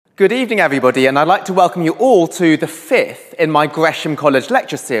Good evening, everybody, and I'd like to welcome you all to the fifth in my Gresham College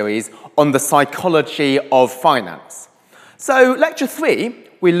lecture series on the psychology of finance. So, lecture 3,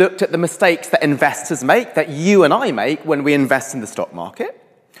 we looked at the mistakes that investors make, that you and I make when we invest in the stock market.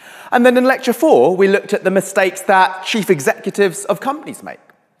 And then in lecture 4, we looked at the mistakes that chief executives of companies make.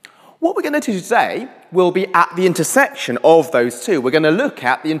 What we're going to do today will be at the intersection of those two. We're going to look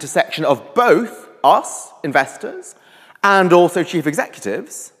at the intersection of both us, investors, and also chief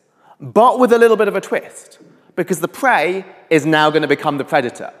executives, but with a little bit of a twist, because the prey is now going to become the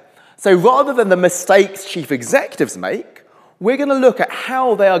predator. So rather than the mistakes chief executives make, we're going to look at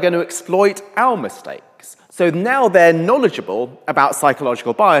how they are going to exploit our mistakes. So now they're knowledgeable about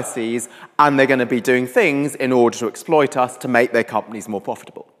psychological biases, and they're going to be doing things in order to exploit us to make their companies more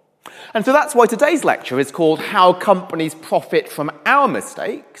profitable. And so that's why today's lecture is called How Companies Profit from Our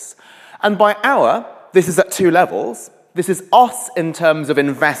Mistakes. And by our, this is at two levels. This is us in terms of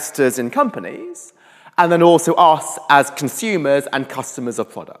investors in companies, and then also us as consumers and customers of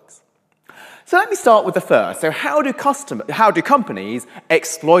products. So let me start with the first. So how do companies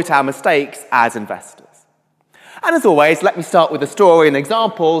exploit our mistakes as investors? And as always, let me start with a story and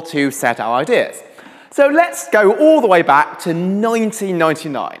example to set our ideas. So let's go all the way back to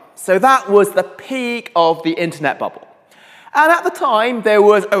 1999. So that was the peak of the internet bubble. And at the time, there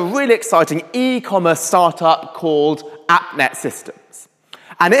was a really exciting e-commerce startup called AppNet Systems.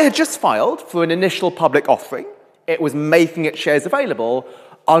 And it had just filed for an initial public offering. It was making its shares available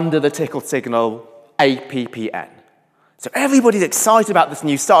under the ticker signal APPN. So everybody's excited about this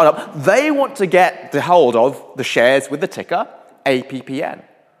new startup. They want to get the hold of the shares with the ticker APPN.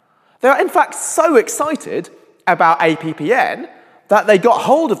 They're in fact so excited about APPN that they got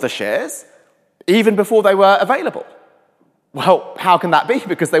hold of the shares even before they were available. Well, how can that be?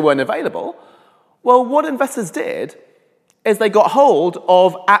 Because they weren't available. Well, what investors did is they got hold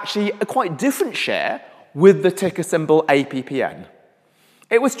of actually a quite different share with the ticker symbol APPN.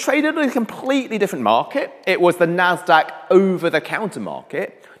 It was traded in a completely different market. It was the NASDAQ over-the-counter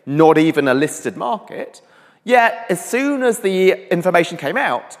market, not even a listed market. Yet, as soon as the information came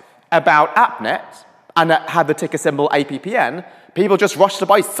out about AppNet and it had the ticker symbol APPN, people just rushed to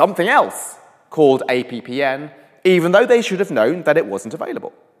buy something else called APPN, even though they should have known that it wasn't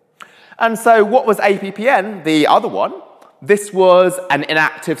available. And so what was APPN, the other one? This was an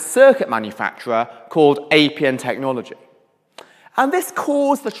inactive circuit manufacturer called APN Technology. And this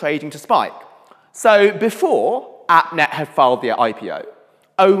caused the trading to spike. So before AppNet had filed their IPO,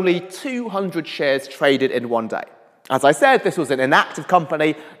 only 200 shares traded in one day. As I said, this was an inactive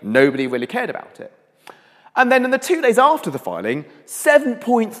company. Nobody really cared about it. And then in the 2 days after the filing,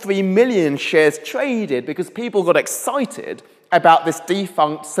 7.3 million shares traded because people got excited about this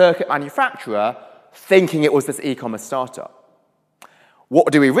defunct circuit manufacturer thinking it was this e-commerce startup.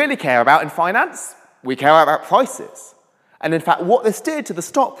 What do we really care about in finance? We care about prices. And in fact, what this did to the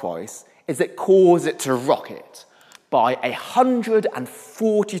stock price is it caused it to rocket by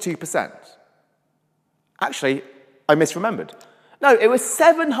 142%. Actually, I misremembered. No, it was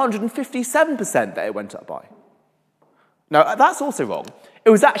 757% that it went up by. No, that's also wrong. It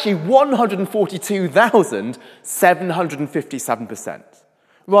was actually 142,757%.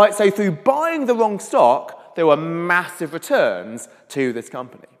 Right, so through buying the wrong stock, there were massive returns to this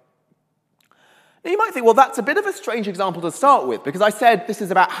company. Now you might think, well, that's a bit of a strange example to start with, because I said this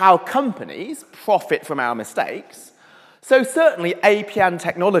is about how companies profit from our mistakes. So certainly APN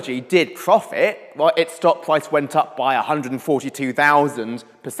Technology did profit, right? Its stock price went up by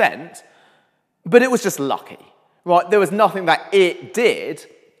 142,000%, but it was just lucky, right? There was nothing that it did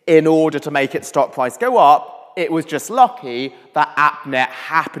in order to make its stock price go up. It was just lucky that AppNet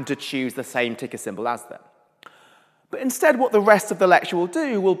happened to choose the same ticker symbol as them. But instead, what the rest of the lecture will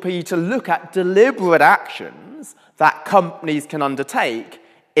do will be to look at deliberate actions that companies can undertake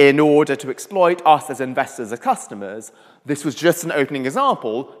in order to exploit us as investors, as customers. This was just an opening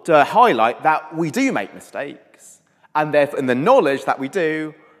example to highlight that we do make mistakes, and therefore, in the knowledge that we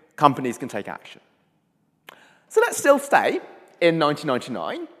do, companies can take action. So let's still stay in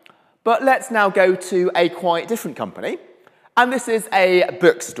 1999, but let's now go to a quite different company, and this is a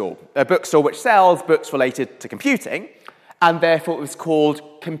bookstore which sells books related to computing, and therefore it was called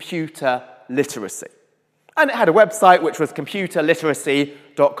Computer Literacy. And it had a website which was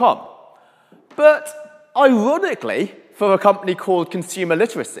computerliteracy.com. But ironically, for a company called Consumer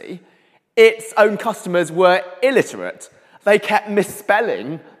Literacy, its own customers were illiterate. They kept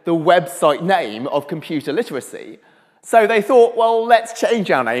misspelling the website name of Computer Literacy. So they thought, well, let's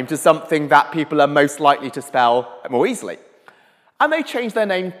change our name to something that people are most likely to spell more easily. And they changed their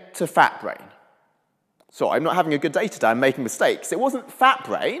name to FatBrain. Sorry, I'm not having a good day today, I'm making mistakes. It wasn't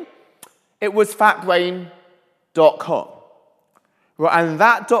FatBrain, it was fatbrain.com. Right, and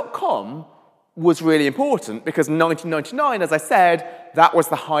that .com was really important because in 1999, as I said, that was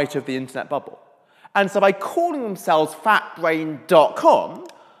the height of the internet bubble. And so by calling themselves fatbrain.com,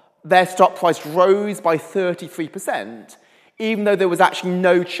 their stock price rose by 33%, even though there was actually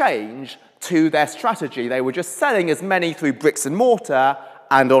no change to their strategy. They were just selling as many through bricks and mortar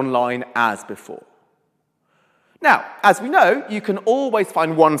and online as before. Now, as we know, you can always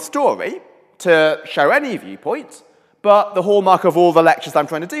find one story to show any viewpoint, but the hallmark of all the lectures I'm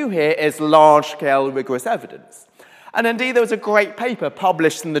trying to do here is large-scale, rigorous evidence. And indeed, there was a great paper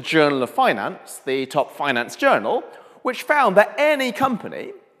published in the Journal of Finance, the top finance journal, which found that any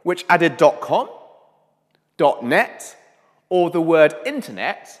company which added .com, .net, or the word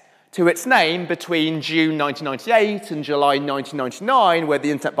internet to its name between June 1998 and July 1999, where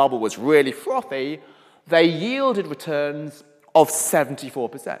the internet bubble was really frothy, they yielded returns of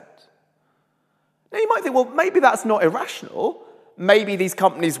 74%. Now you might think, well, maybe that's not irrational. Maybe these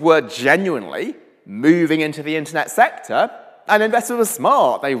companies were genuinely moving into the internet sector, and investors were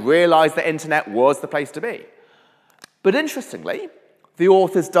smart. They realized the internet was the place to be. But interestingly, the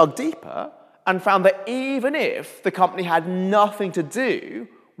authors dug deeper and found that even if the company had nothing to do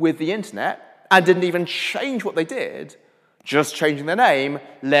with the internet and didn't even change what they did, just changing their name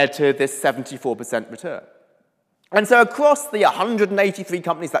led to this 74% return. And so across the 183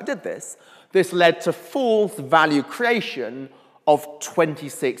 companies that did this, this led to false value creation of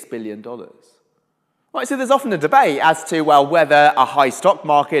 $26 billion. Right, so there's often a debate as to, well, whether a high stock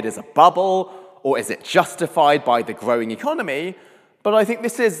market is a bubble or is it justified by the growing economy. But I think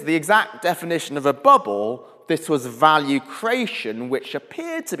this is the exact definition of a bubble. This was value creation, which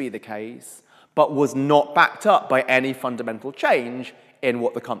appeared to be the case, but was not backed up by any fundamental change in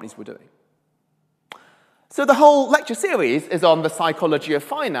what the companies were doing. So the whole lecture series is on the psychology of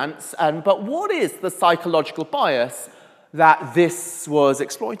finance, but what is the psychological bias that this was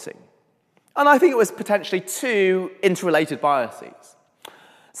exploiting? And I think it was potentially two interrelated biases.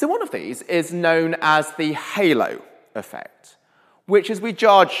 So one of these is known as the halo effect, which is we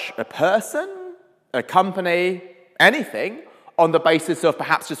judge a person, a company, anything, on the basis of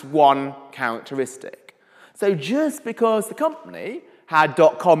perhaps just one characteristic. So just because the company had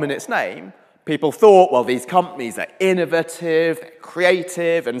 .com in its name, people thought, well, these companies are innovative, they're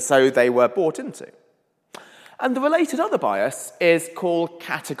creative, and so they were bought into. And the related other bias is called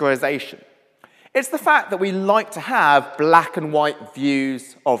categorization. It's the fact that we like to have black and white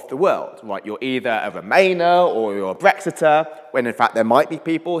views of the world, right? You're either a Remainer or you're a Brexiter, when in fact there might be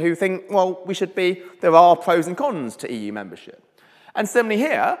people who think, well, there are pros and cons to EU membership. And similarly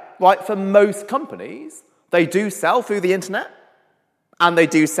here, right, for most companies, they do sell through the internet, and they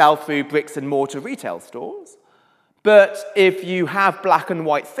do sell through bricks and mortar retail stores. But if you have black and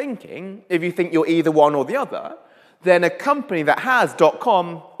white thinking, if you think you're either one or the other, then a company that has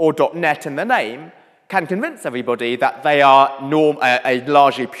 .com or .net in their name can convince everybody that they are a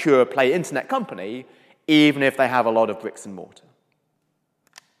largely pure play internet company, even if they have a lot of bricks and mortar.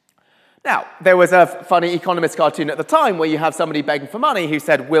 Now, there was a funny Economist cartoon at the time where you have somebody begging for money who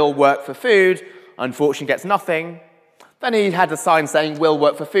said, "Will work for food," unfortunately gets nothing. Then he had a sign saying, "Will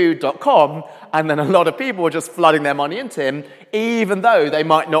work for food.com," and then a lot of people were just flooding their money into him, even though they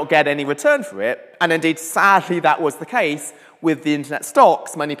might not get any return for it. And indeed, sadly, that was the case with the internet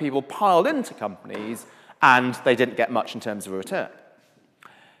stocks. Many people piled into companies, and they didn't get much in terms of a return.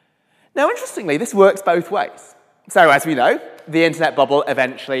 Now, interestingly, this works both ways. So, as we know, the internet bubble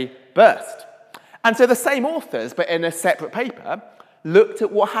eventually burst. And so the same authors, but in a separate paper, looked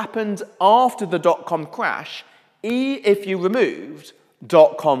at what happened after the .com crash if you removed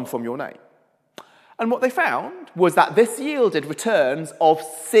 .com from your name. And what they found was that this yielded returns of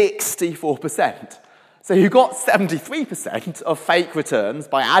 64%. So you got 73% of fake returns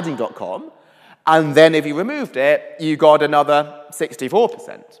by adding .com, and then if you removed it, you got another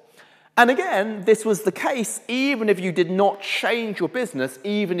 64%. And again, this was the case even if you did not change your business,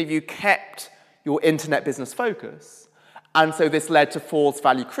 even if you kept your internet business focus. And so this led to false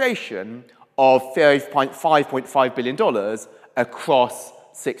value creation of $5.5 billion across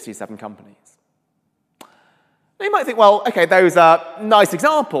 67 companies. Now you might think, well, okay, those are nice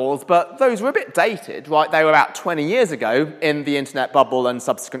examples, but those were a bit dated, right? They were about 20 years ago in the internet bubble and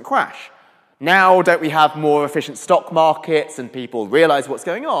subsequent crash. Now, don't we have more efficient stock markets and people realize what's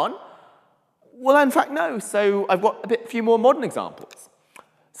going on? Well, in fact, no. So I've got a few more modern examples.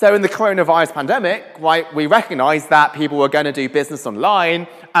 So in the coronavirus pandemic, right, we recognized that people were going to do business online,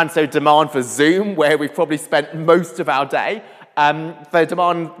 and so demand for Zoom, where we've probably spent most of our day, the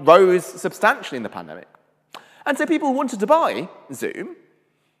demand rose substantially in the pandemic. And so people wanted to buy Zoom,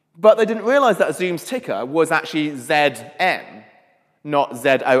 but they didn't realize that Zoom's ticker was actually ZM, not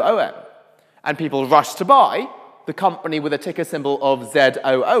ZOOM. And people rushed to buy the company with a ticker symbol of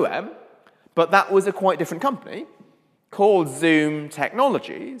ZOOM, but that was a quite different company called Zoom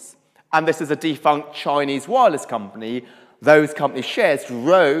Technologies, and this is a defunct Chinese wireless company. Those company shares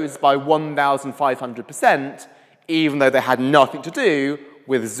rose by 1,500%, even though they had nothing to do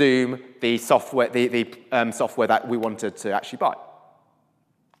with Zoom, the software, software that we wanted to actually buy.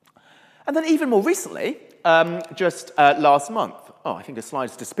 And then even more recently, just last month, I think the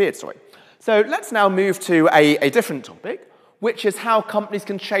slide's disappeared, sorry. So let's now move to a different topic, which is how companies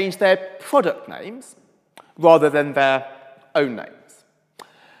can change their product names rather than their own names.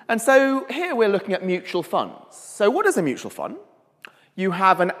 And so here we're looking at mutual funds. So what is a mutual fund? You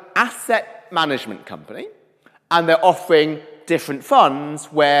have an asset management company, and they're offering different funds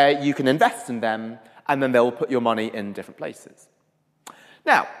where you can invest in them, and then they'll put your money in different places.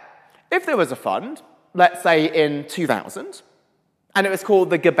 Now, if there was a fund, let's say in 2000, and it was called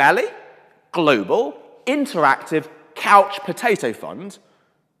the Gabelli Global Interactive Couch Potato Fund,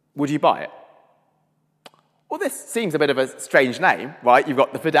 would you buy it? Well, this seems a bit of a strange name, right? You've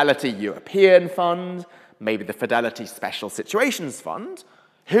got the Fidelity European Fund, maybe the Fidelity Special Situations Fund.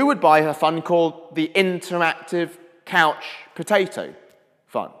 Who would buy a fund called the Interactive Couch Potato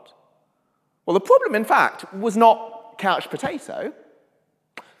Fund? Well, the problem, in fact, was not couch potato.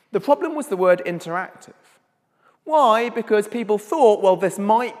 The problem was the word interactive. Why? Because people thought, well, this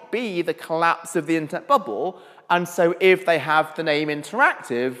might be the collapse of the internet bubble, and so if they have the name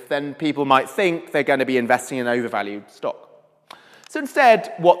interactive, then people might think they're going to be investing in overvalued stock. So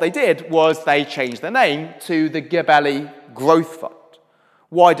instead, what they did was they changed their name to the Gabelli Growth Fund.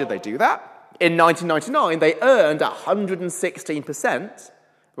 Why did they do that? In 1999, they earned 116%,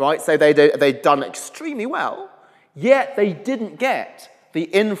 right? So they'd done extremely well, yet they didn't get the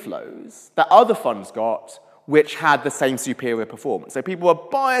inflows that other funds got, which had the same superior performance. So people were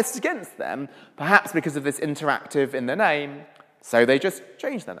biased against them, perhaps because of this interactive in their name, so they just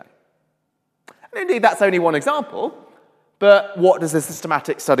changed their name. And indeed, that's only one example, but what does the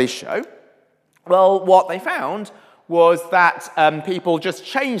systematic study show? Well, what they found was that people just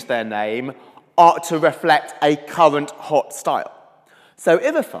changed their name to reflect a current hot style. So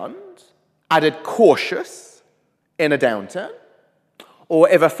if a fund added cautious in a downturn, or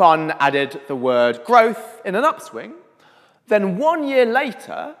if a fund added the word growth in an upswing, then 1 year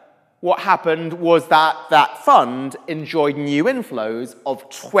later, what happened was that that fund enjoyed new inflows of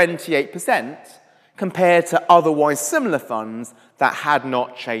 28% compared to otherwise similar funds that had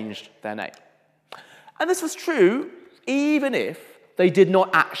not changed their name. And this was true even if they did not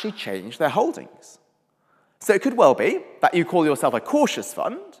actually change their holdings. So it could well be that you call yourself a cautious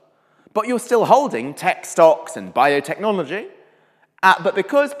fund, but you're still holding tech stocks and biotechnology, but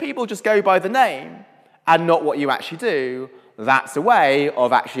because people just go by the name and not what you actually do, that's a way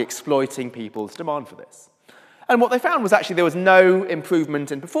of actually exploiting people's demand for this. And what they found was actually there was no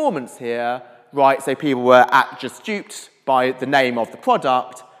improvement in performance here, right? So people were just duped by the name of the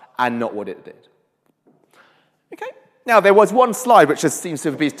product and not what it did. Okay. Now, there was one slide which just seems to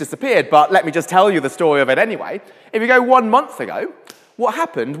have disappeared, but let me just tell you the story of it anyway. If you go 1 month ago, what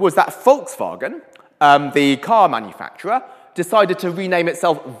happened was that Volkswagen, the car manufacturer, decided to rename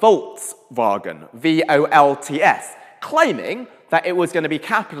itself Voltswagen, V-O-L-T-S, claiming that it was going to be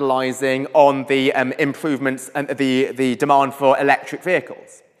capitalizing on the improvements and the demand for electric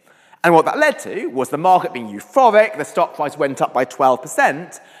vehicles. And what that led to was the market being euphoric, the stock price went up by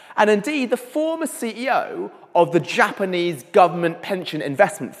 12%, and indeed the former CEO of the Japanese government pension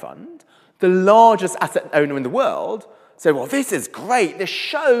investment fund, the largest asset owner in the world, said, well, this is great, this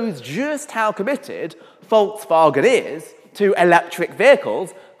shows just how committed Volkswagen is to electric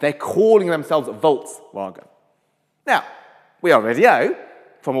vehicles. They're calling themselves Volkswagen. Now, we already know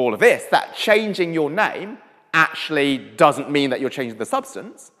from all of this that changing your name actually doesn't mean that you're changing the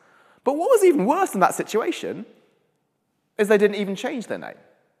substance. But what was even worse than that situation is they didn't even change their name.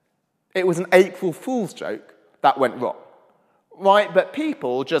 It was an April Fool's joke that went wrong. Right? But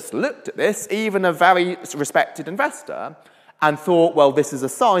people just looked at this, even a very respected investor, and thought, well, this is a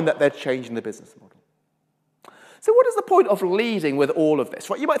sign that they're changing the business model. So what is the point of leading with all of this?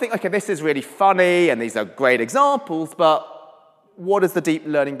 Right? You might think, okay, this is really funny, and these are great examples, but what is the deep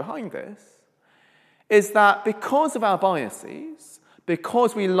learning behind this? Is that because of our biases,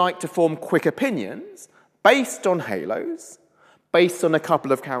 because we like to form quick opinions based on halos, based on a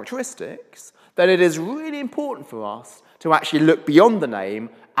couple of characteristics, that it is really important for us to actually look beyond the name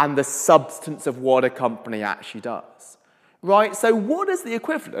and the substance of what a company actually does. Right? So what is the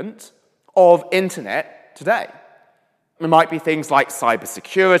equivalent of internet today. It might be things like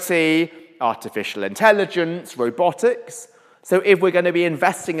cybersecurity, artificial intelligence, robotics. So if we're going to be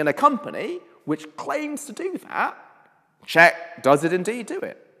investing in a company which claims to do that, check, does it indeed do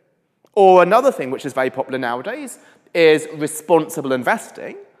it? Or another thing which is very popular nowadays is responsible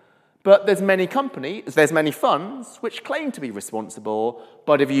investing. But there's many companies, there's many funds which claim to be responsible,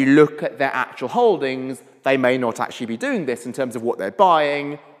 but if you look at their actual holdings, they may not actually be doing this in terms of what they're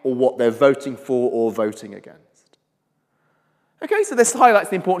buying or what they're voting for or voting against. Okay, so this highlights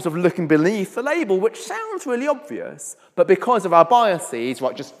the importance of looking beneath the label, which sounds really obvious, but because of our biases,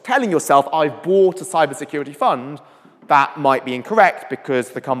 right, just telling yourself, I've bought a cybersecurity fund, that might be incorrect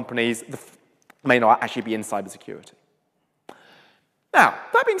because the companies may not actually be in cybersecurity. Now,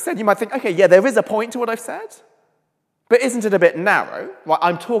 that being said, you might think, okay, yeah, there is a point to what I've said, but isn't it a bit narrow? Right,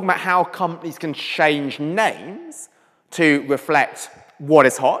 I'm talking about how companies can change names to reflect what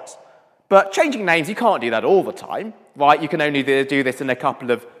is hot, but changing names, you can't do that all the time, right? You can only do this in a couple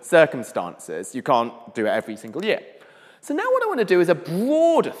of circumstances. You can't do it every single year. So now what I want to do is a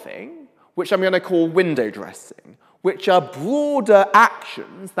broader thing, which I'm going to call window dressing, which are broader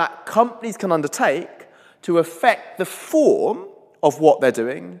actions that companies can undertake to affect the form of what they're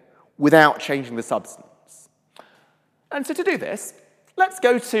doing without changing the substance. And so to do this, let's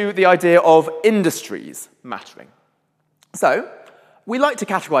go to the idea of industries mattering. So we like to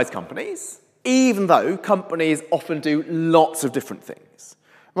categorize companies, even though companies often do lots of different things,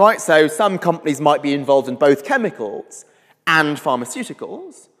 right? So some companies might be involved in both chemicals and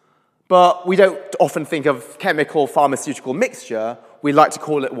pharmaceuticals, but we don't often think of chemical-pharmaceutical mixture. We like to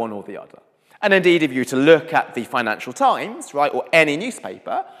call it one or the other. And indeed, if you were to look at the Financial Times, right, or any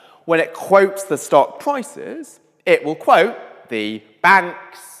newspaper, when it quotes the stock prices, it will quote the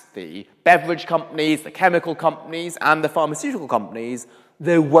banks, the beverage companies, the chemical companies, and the pharmaceutical companies.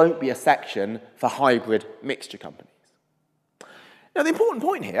 There won't be a section for hybrid mixture companies. Now, the important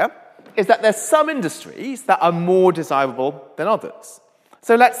point here is that there's some industries that are more desirable than others.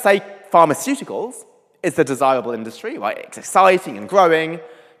 So let's say pharmaceuticals is the desirable industry, right? It's exciting and growing.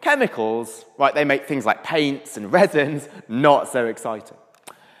 Chemicals, right, they make things like paints and resins, not so exciting.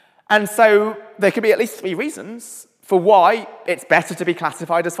 And so there could be at least 3 reasons for why it's better to be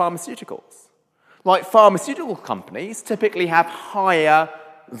classified as pharmaceuticals. Like pharmaceutical companies typically have higher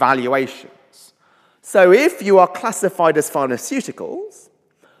valuations. So if you are classified as pharmaceuticals,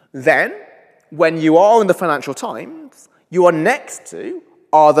 then when you are in the Financial Times, you are next to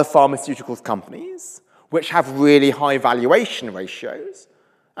other pharmaceuticals companies which have really high valuation ratios.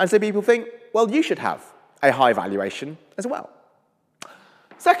 And so people think, well, you should have a high valuation as well.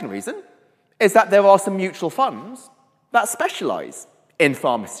 Second reason is that there are some mutual funds that specialize in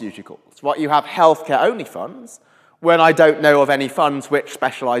pharmaceuticals. Right? You have healthcare-only funds, when I don't know of any funds which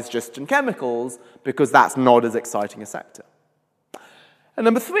specialize just in chemicals, because that's not as exciting a sector. And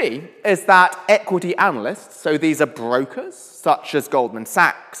number 3 is that equity analysts, so these are brokers, such as Goldman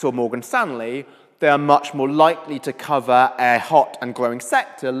Sachs or Morgan Stanley, they are much more likely to cover a hot and growing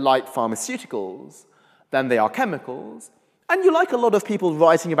sector like pharmaceuticals than they are chemicals. And you like a lot of people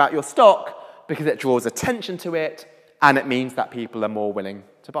writing about your stock because it draws attention to it and it means that people are more willing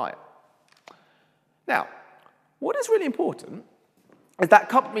to buy it. Now, what is really important is that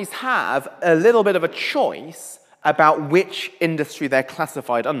companies have a little bit of a choice about which industry they're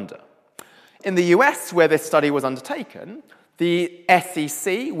classified under. In the US, where this study was undertaken, the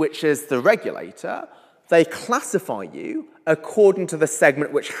SEC, which is the regulator, they classify you according to the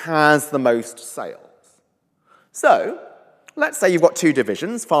segment which has the most sales. So, let's say you've got 2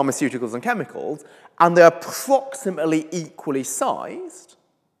 divisions, pharmaceuticals and chemicals, and they're approximately equally sized.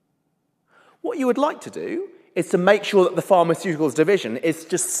 What you would like to do is to make sure that the pharmaceuticals division is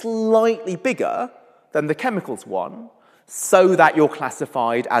just slightly bigger than the chemicals one, so that you're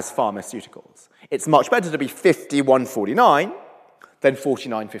classified as pharmaceuticals. It's much better to be 51-49 than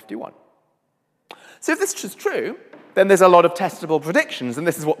 49-51. So if this is true, then there's a lot of testable predictions, and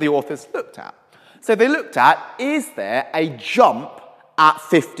this is what the authors looked at. So they looked at, is there a jump at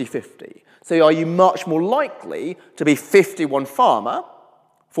 50-50? So are you much more likely to be 51 pharma,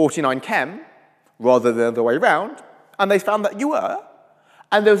 49 chem, rather than the other way around? And they found that you were.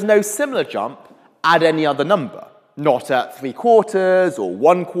 And there was no similar jump at any other number. Not at 3/4 or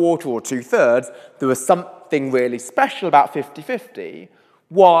 1/4 or 2/3. There was something really special about 50-50.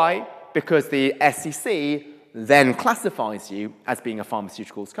 Why? Because the SEC then classifies you as being a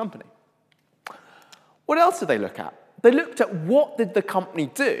pharmaceuticals company. What else did they look at? They looked at what did the company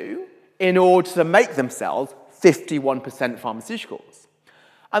do in order to make themselves 51% pharmaceuticals.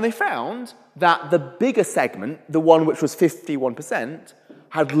 And they found that the bigger segment, the one which was 51%,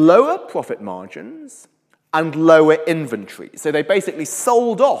 had lower profit margins and lower inventory. So they basically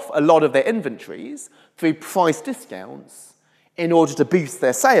sold off a lot of their inventories through price discounts in order to boost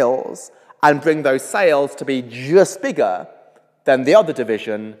their sales and bring those sales to be just bigger than the other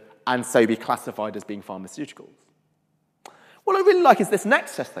division and so be classified as being pharmaceuticals. What I really like is this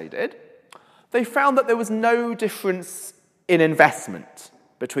next test they did. They found that there was no difference in investment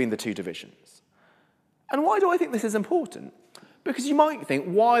between the two divisions. And why do I think this is important? Because you might think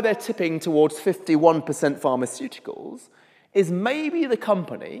why they're tipping towards 51% pharmaceuticals is maybe the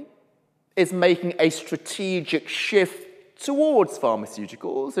company is making a strategic shift towards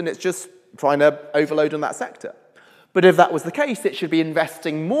pharmaceuticals and it's just trying to overload on that sector. But if that was the case, it should be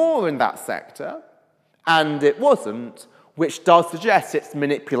investing more in that sector, and it wasn't, which does suggest it's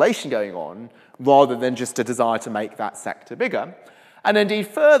manipulation going on rather than just a desire to make that sector bigger. And indeed,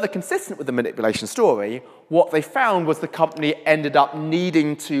 further consistent with the manipulation story, what they found was the company ended up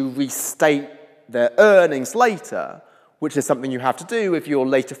needing to restate their earnings later, which is something you have to do if you're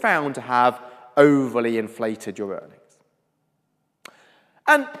later found to have overly inflated your earnings.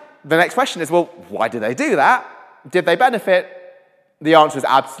 And the next question is, well, why did they do that? Did they benefit? The answer is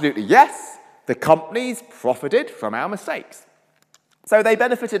absolutely yes. The companies profited from our mistakes. So they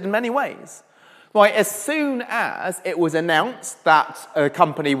benefited in many ways. Right, as soon as it was announced that a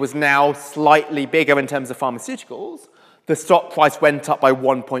company was now slightly bigger in terms of pharmaceuticals, the stock price went up by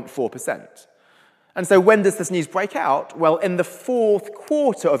 1.4%. And so when does this news break out? Well, in the fourth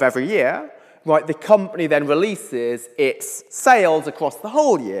quarter of every year, right, the company then releases its sales across the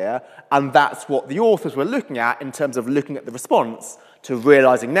whole year, and that's what the authors were looking at in terms of looking at the response to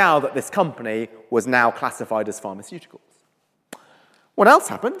realizing now that this company was now classified as pharmaceuticals. What else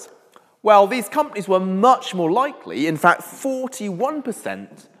happened? Well, these companies were much more likely, in fact,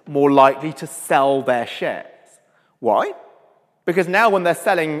 41% more likely to sell their shares. Why? Because now when they're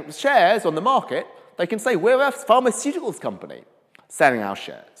selling shares on the market, they can say, we're a pharmaceuticals company selling our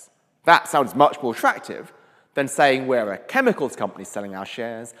shares. That sounds much more attractive than saying we're a chemicals company selling our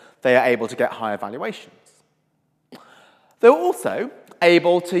shares. They are able to get higher valuations. They're also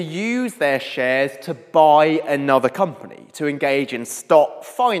able to use their shares to buy another company, to engage in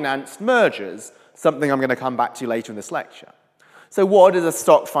stock-financed mergers, something I'm going to come back to later in this lecture. So what is a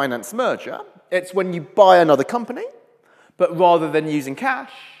stock-financed merger? It's when you buy another company, but rather than using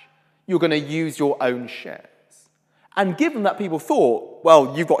cash, you're going to use your own shares. And given that people thought,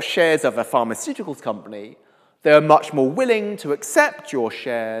 well, you've got shares of a pharmaceuticals company, they're much more willing to accept your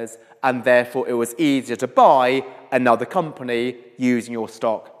shares, and therefore it was easier to buy another company using your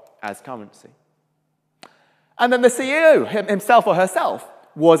stock as currency. And then the CEO himself or herself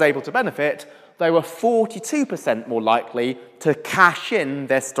was able to benefit. They were 42% more likely to cash in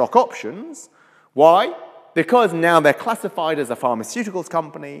their stock options. Why? Because now they're classified as a pharmaceuticals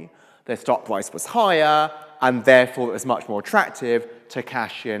company, their stock price was higher, and therefore it was much more attractive to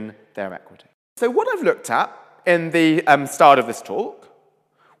cash in their equity. So what I've looked at in the start of this talk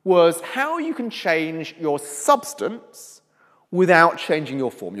was how you can change your substance without changing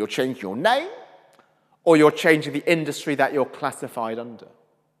your form. You're changing your name, or you're changing the industry that you're classified under.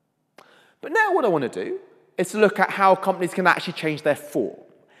 But now what I want to do is to look at how companies can actually change their form,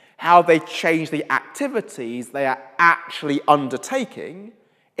 how they change the activities they are actually undertaking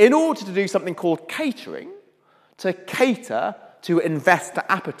in order to do something called catering, to cater to investor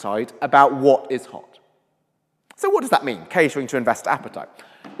appetite about what is hot. So what does that mean, catering to investor appetite?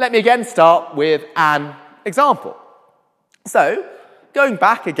 Let me again start with an example. So, going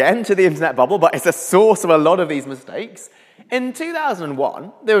back again to the internet bubble, but it's a source of a lot of these mistakes. In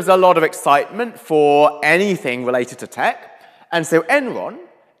 2001, there was a lot of excitement for anything related to tech, and so Enron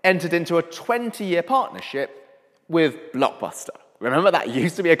entered into a 20-year partnership with Blockbuster. Remember, that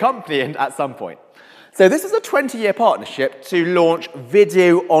used to be a company at some point. So this was a 20-year partnership to launch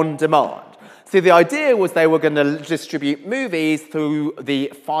video on demand. So the idea was they were going to distribute movies through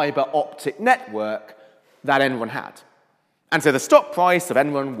the fiber optic network that Enron had. And so the stock price of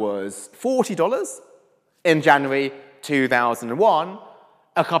Enron was $40 in January 2001.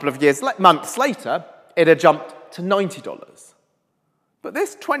 A couple of months later, it had jumped to $90. But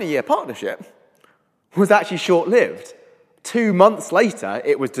this 20-year partnership was actually short-lived. 2 months later,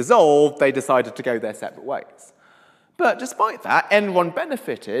 it was dissolved. They decided to go their separate ways. But despite that, Enron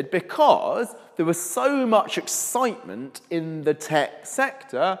benefited because there was so much excitement in the tech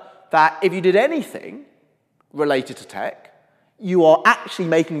sector that if you did anything related to tech, you are actually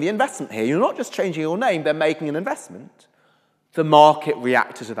making the investment here. You're not just changing your name, they're making an investment. The market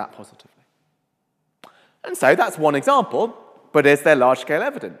reacted to that positively. And so that's one example, but is there large-scale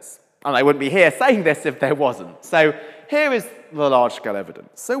evidence? And I wouldn't be here saying this if there wasn't. So here is the large-scale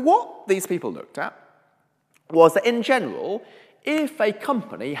evidence. So what these people looked at was that in general, if a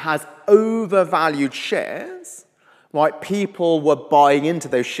company has overvalued shares, right, people were buying into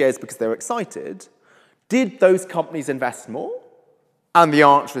those shares because they were excited, did those companies invest more? And the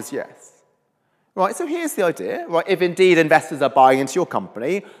answer is yes. Right, so here's the idea, right? If indeed investors are buying into your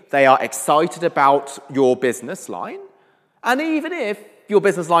company, they are excited about your business line, and even if your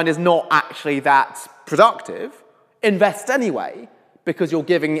business line is not actually that productive, invest anyway, because you're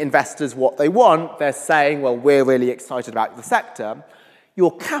giving investors what they want. They're saying, well, we're really excited about the sector.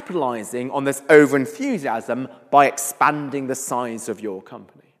 You're capitalizing on this over-enthusiasm by expanding the size of your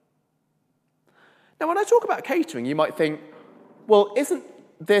company. Now, when I talk about catering, you might think, well, isn't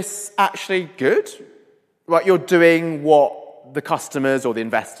this actually good? Right, you're doing what the customers or the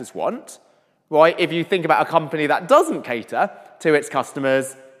investors want. Right, if you think about a company that doesn't cater to its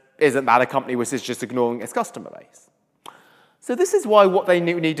customers, isn't that a company which is just ignoring its customer base? So this is why what they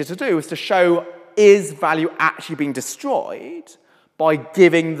needed to do was to show, is value actually being destroyed by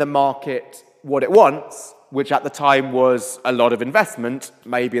giving the market what it wants, which at the time was a lot of investment,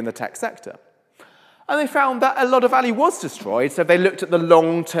 maybe in the tech sector. And they found that a lot of value was destroyed, so if they looked at the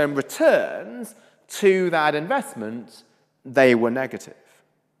long-term returns to that investment, they were negative.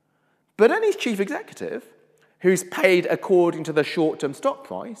 But any chief executive who's paid according to the short-term stock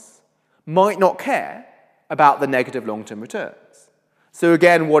price might not care about the negative long-term returns. So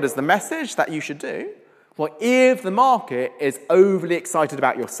again, what is the message that you should do? Well, if the market is overly excited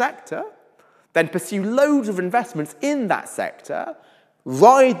about your sector, then pursue loads of investments in that sector,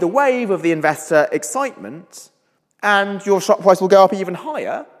 ride the wave of the investor excitement, and your stock price will go up even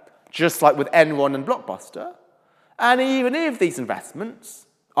higher, just like with Enron and Blockbuster. And even if these investments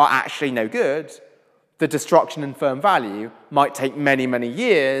are actually no good, the destruction in firm value might take many, many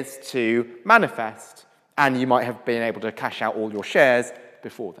years to manifest, and you might have been able to cash out all your shares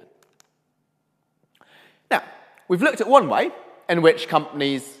before then. Now, we've looked at one way in which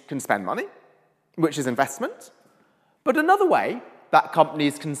companies can spend money, which is investment, but another way that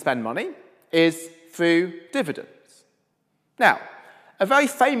companies can spend money is through dividends. Now, a very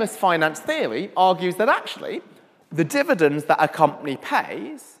famous finance theory argues that actually the dividends that a company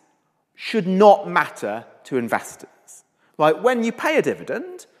pays should not matter to investors. Right? When you pay a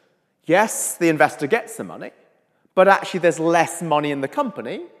dividend, yes, the investor gets the money, but actually there's less money in the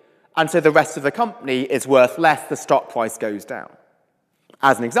company, and so the rest of the company is worth less, the stock price goes down.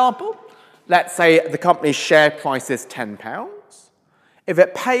 As an example, let's say the company's share price is £10. If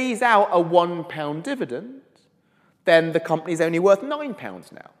it pays out a £1 dividend, then the company's only worth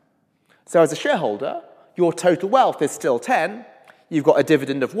 £9 now. So as a shareholder, your total wealth is still 10, you've got a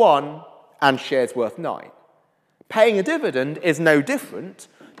dividend of 1, and shares worth 9. Paying a dividend is no different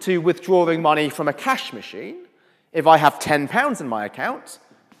to withdrawing money from a cash machine. If I have £10 in my account,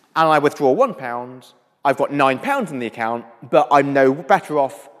 and I withdraw £1, I've got £9 in the account, but I'm no better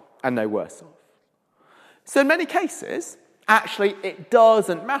off and no worse off. So in many cases, actually, it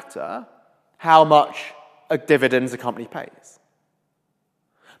doesn't matter how much dividends a company pays.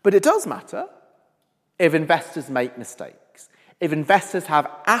 But it does matter if investors make mistakes. If investors have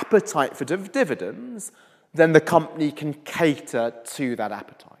appetite for dividends, then the company can cater to that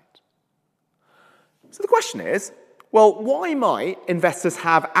appetite. So the question is, well, why might investors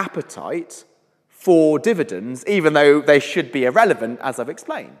have appetite for dividends, even though they should be irrelevant, as I've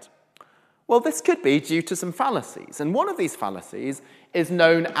explained? Well, this could be due to some fallacies, and one of these fallacies is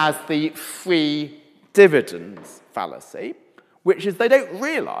known as the free dividends fallacy, which is they don't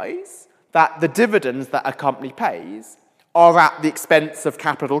realise that the dividends that a company pays are at the expense of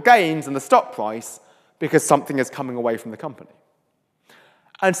capital gains and the stock price because something is coming away from the company.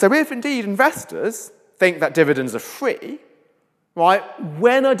 And so if indeed investors think that dividends are free, right,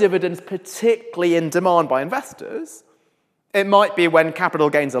 when are dividends particularly in demand by investors? It might be when capital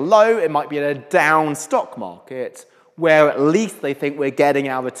gains are low, it might be in a down stock market, where at least they think we're getting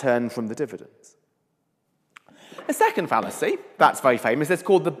our return from the dividends. A second fallacy, that's very famous, is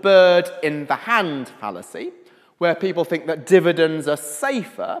called the bird in the hand fallacy, where people think that dividends are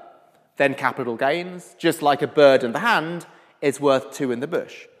safer than capital gains, just like a bird in the hand is worth 2 in the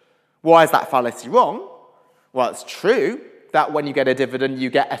bush. Why is that fallacy wrong? Well, it's true that when you get a dividend, you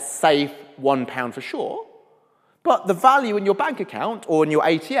get a safe £1 for sure, but the value in your bank account or in your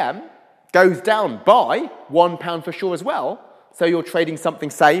ATM goes down by £1 for sure as well, so you're trading something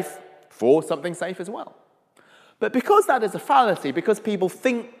safe for something safe as well. But because that is a fallacy, because people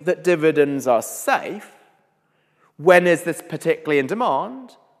think that dividends are safe, when is this particularly in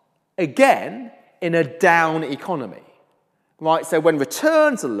demand? Again, in a down economy. Right, so when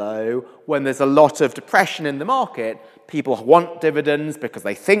returns are low, when there's a lot of depression in the market, people want dividends because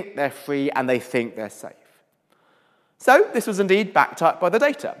they think they're free and they think they're safe. So this was indeed backed up by the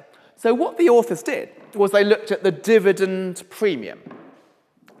data. So what the authors did was they looked at the dividend premium.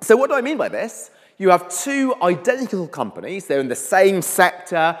 So what do I mean by this? You have two identical companies. They're in the same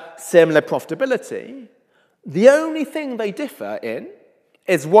sector, similar profitability. The only thing they differ in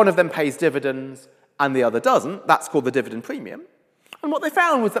is one of them pays dividends and the other doesn't. That's called the dividend premium. And what they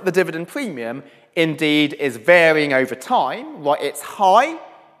found was that the dividend premium indeed is varying over time. Right? It's high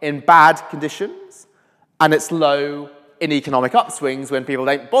in bad conditions and it's low in economic upswings when people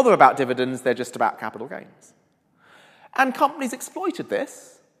don't bother about dividends, they're just about capital gains. And companies exploited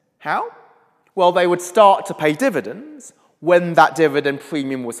this. How? Well, they would start to pay dividends when that dividend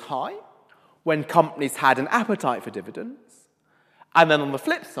premium was high, when companies had an appetite for dividends. And then on the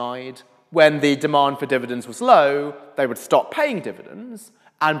flip side, when the demand for dividends was low, they would stop paying dividends.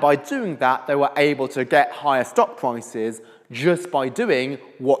 And by doing that, they were able to get higher stock prices just by doing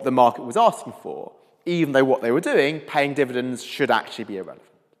what the market was asking for, even though what they were doing, paying dividends, should actually be irrelevant.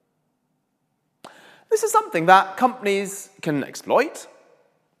 This is something that companies can exploit,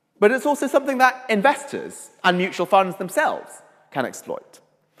 but it's also something that investors and mutual funds themselves can exploit.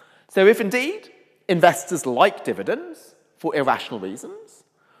 So if indeed investors like dividends for irrational reasons,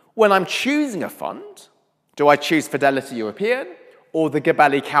 when I'm choosing a fund, do I choose Fidelity European or the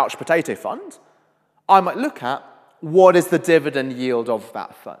Gabelli Couch Potato Fund? I might look at what is the dividend yield of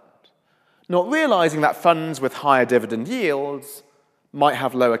that fund, not realizing that funds with higher dividend yields might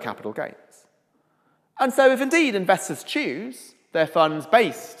have lower capital gains. And so if indeed investors choose their funds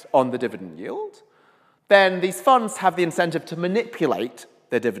based on the dividend yield, then these funds have the incentive to manipulate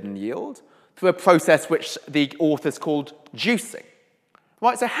their dividend yield through a process which the authors called juicing.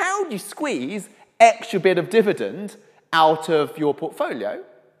 Right, so how do you squeeze extra bit of dividend out of your portfolio?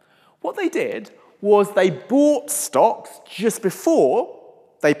 What they did was they bought stocks just before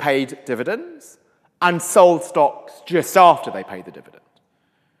they paid dividends and sold stocks just after they paid the dividend.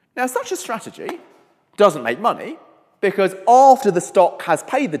 Now, such a strategy doesn't make money because after the stock has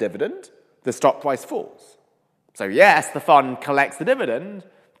paid the dividend, the stock price falls. So yes, the fund collects the dividend,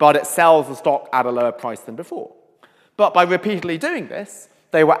 but it sells the stock at a lower price than before. But by repeatedly doing this,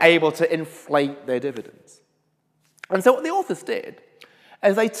 they were able to inflate their dividends. And so what the authors did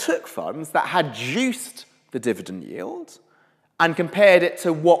is they took funds that had juiced the dividend yield and compared it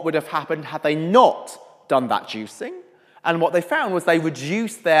to what would have happened had they not done that juicing. And what they found was they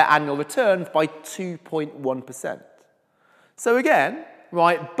reduced their annual returns by 2.1%. So again,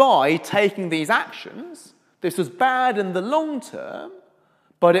 right, by taking these actions, this was bad in the long term,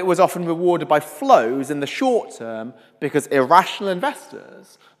 but it was often rewarded by flows in the short term because irrational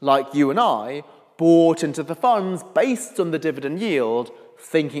investors, like you and I, bought into the funds based on the dividend yield,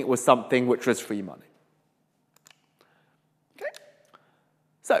 thinking it was something which was free money. Okay.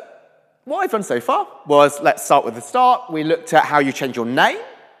 So, what I've done so far was, let's start with the start. We looked at how you change your name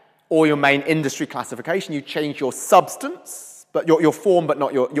or your main industry classification. You change your substance, but your form, but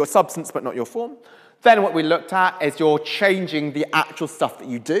not your substance, but not your form. Then what we looked at is you're changing the actual stuff that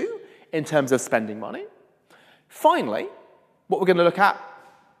you do in terms of spending money. Finally, what we're going to look at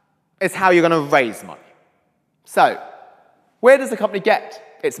is how you're going to raise money. So, where does the company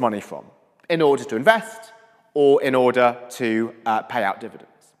get its money from in order to invest or in order to pay out dividends?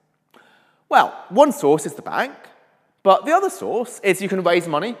 Well, one source is the bank, but the other source is you can raise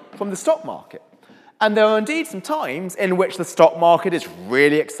money from the stock market. And there are indeed some times in which the stock market is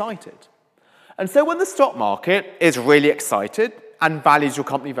really excited. And so when the stock market is really excited and values your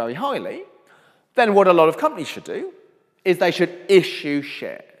company very highly, then what a lot of companies should do is they should issue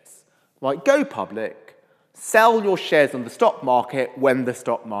shares. Right? Go public, sell your shares on the stock market when the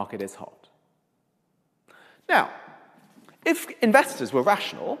stock market is hot. Now, if investors were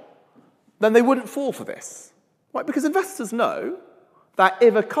rational, then they wouldn't fall for this. Right? Because investors know that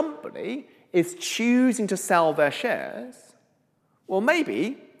if a company is choosing to sell their shares, well,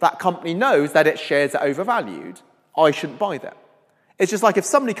 maybe that company knows that its shares are overvalued. I shouldn't buy them. It's just like if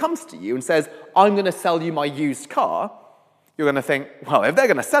somebody comes to you and says, I'm going to sell you my used car, you're going to think, well, if they're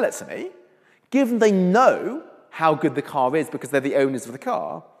going to sell it to me, given they know how good the car is because they're the owners of the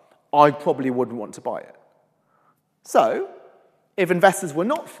car, I probably wouldn't want to buy it. So, if investors were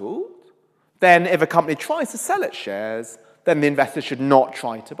not fooled, then if a company tries to sell its shares, then the investors should not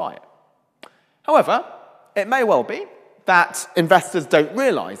try to buy it. However, it may well be that investors don't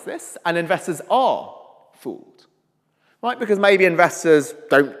realize this, and investors are fooled, right? Because maybe investors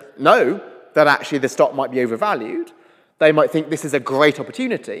don't know that actually the stock might be overvalued. They might think this is a great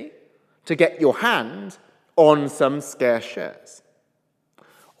opportunity to get your hand on some scarce shares.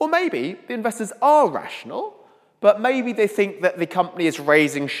 Or maybe the investors are rational, but maybe they think that the company is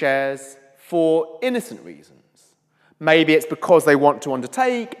raising shares for innocent reasons. Maybe it's because they want to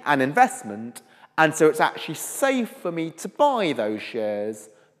undertake an investment, and so it's actually safe for me to buy those shares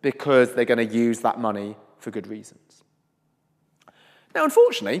because they're going to use that money for good reasons. Now,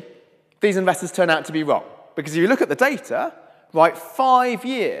 unfortunately, these investors turn out to be wrong, because if you look at the data, right, 5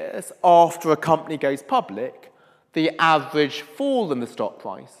 years after a company goes public, the average fall in the stock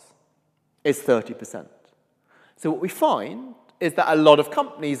price is 30%. So what we find is that a lot of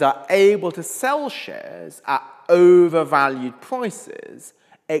companies are able to sell shares at overvalued prices,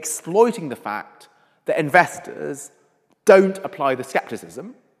 exploiting the fact that investors don't apply the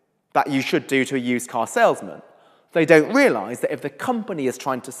skepticism that you should do to a used car salesman. They don't realise that if the company is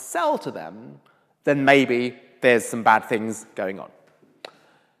trying to sell to them, then maybe there's some bad things going on.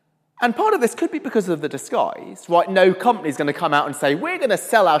 And part of this could be because of the disguise, right? No company is going to come out and say, we're going to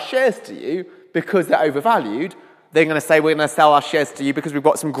sell our shares to you because they're overvalued. They're going to say, we're going to sell our shares to you because we've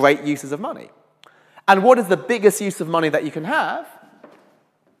got some great uses of money. And what is the biggest use of money that you can have?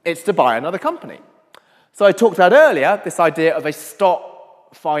 It's to buy another company. So I talked about earlier this idea of a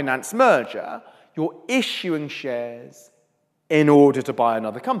stock finance merger. You're issuing shares in order to buy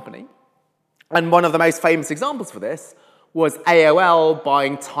another company. And one of the most famous examples for this was AOL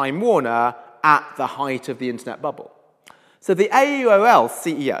buying Time Warner at the height of the internet bubble. So the AOL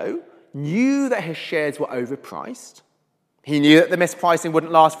CEO knew that his shares were overpriced. He knew that the mispricing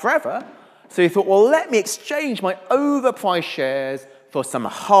wouldn't last forever. So he thought, well, let me exchange my overpriced shares for some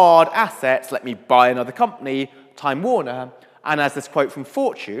hard assets. Let me buy another company, Time Warner. And as this quote from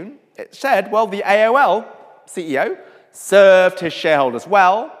Fortune, it said, well, the AOL CEO served his shareholders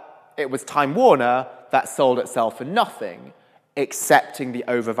well. It was Time Warner that sold itself for nothing, accepting the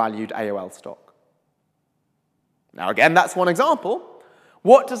overvalued AOL stock. Now, again, that's one example.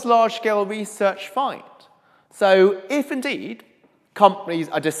 What does large-scale research find? So if indeed companies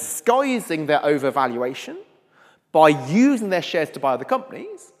are disguising their overvaluation by using their shares to buy other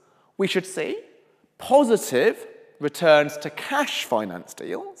companies, we should see positive returns to cash finance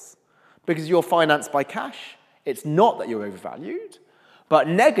deals, because you're financed by cash. It's not that you're overvalued, but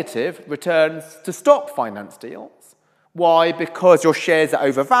negative returns to stock finance deals. Why? Because your shares are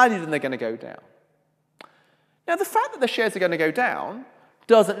overvalued and they're going to go down. Now, the fact that the shares are going to go down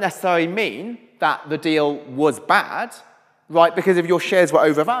doesn't necessarily mean that the deal was bad, right? Because if your shares were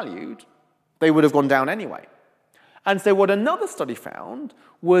overvalued, they would have gone down anyway. And so what another study found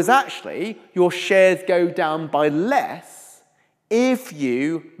was actually your shares go down by less if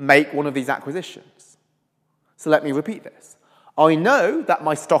you make one of these acquisitions. So let me repeat this. I know that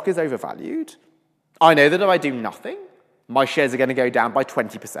my stock is overvalued. I know that if I do nothing, my shares are going to go down by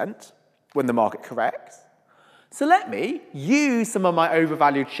 20% when the market corrects. So let me use some of my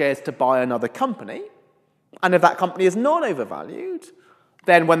overvalued shares to buy another company. And if that company is not overvalued,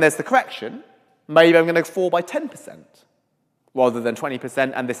 then when there's the correction, maybe I'm going to fall by 10% rather than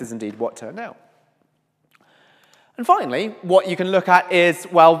 20%, and this is indeed what turned out. And finally, what you can look at is,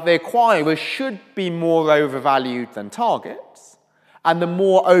 well, the acquirer should be more overvalued than targets, and the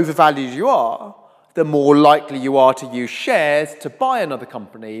more overvalued you are, the more likely you are to use shares to buy another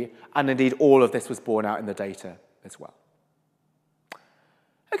company, and indeed all of this was borne out in the data as well.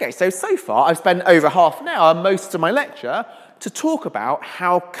 Okay, so far I've spent over half an hour, most of my lecture, to talk about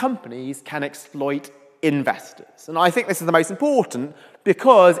how companies can exploit investors. And I think this is the most important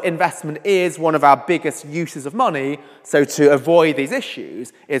because investment is one of our biggest uses of money, so to avoid these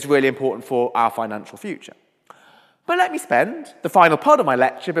issues is really important for our financial future. But let me spend the final part of my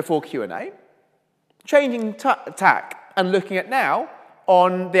lecture before Q&A changing tack and looking at now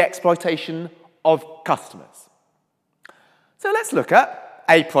on the exploitation of customers. So let's look at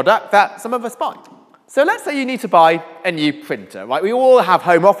a product that some of us buy. So let's say you need to buy a new printer, right? We all have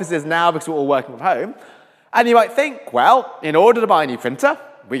home offices now because we're all working from home. And you might think, well, in order to buy a new printer,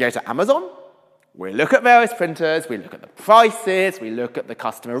 we go to Amazon, we look at various printers, we look at the prices, we look at the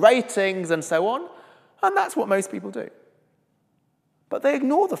customer ratings and so on, and that's what most people do. But they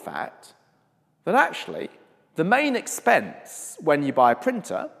ignore the fact that actually the main expense when you buy a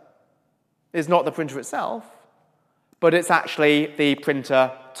printer is not the printer itself, but it's actually the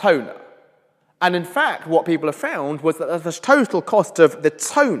printer toner. And in fact, what people have found was that the total cost of the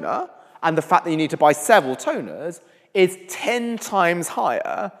toner and the fact that you need to buy several toners is 10 times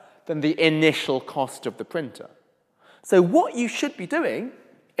higher than the initial cost of the printer. So what you should be doing,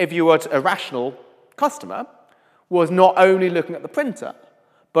 if you were a rational customer, was not only looking at the printer,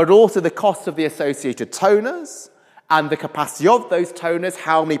 but also the cost of the associated toners and the capacity of those toners,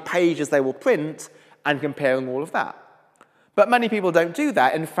 how many pages they will print, and comparing all of that. But many people don't do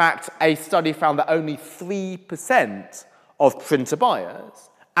that. In fact, a study found that only 3% of printer buyers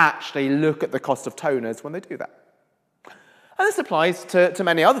actually look at the cost of toners when they do that. And this applies to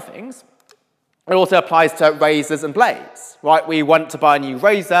many other things. It also applies to razors and blades, right? We want to buy a new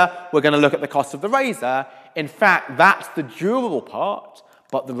razor. We're going to look at the cost of the razor. In fact, that's the durable part,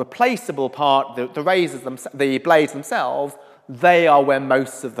 but the replaceable part, the razors, the blades themselves, they are where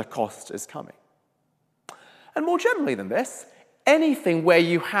most of the cost is coming. And more generally than this, anything where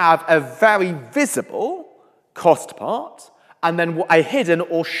you have a very visible cost part and then a hidden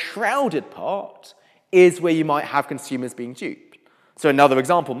or shrouded part is where you might have consumers being duped. So another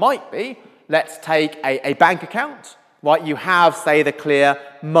example might be, let's take a bank account, right? You have, say, the clear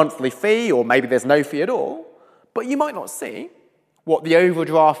monthly fee, or maybe there's no fee at all, but you might not see what the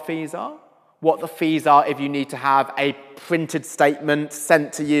overdraft fees are, what the fees are if you need to have a printed statement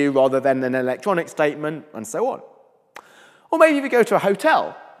sent to you rather than an electronic statement, and so on. Or maybe if you go to a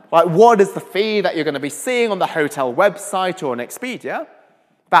hotel, like what is the fee that you're going to be seeing on the hotel website or on Expedia?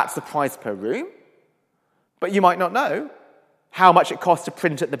 That's the price per room. But you might not know how much it costs to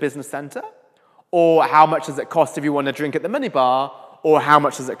print at the business centre, or how much does it cost if you want to drink at the minibar, or how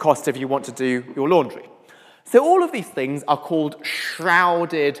much does it cost if you want to do your laundry. So all of these things are called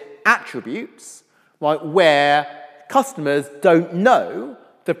shrouded attributes, right, where customers don't know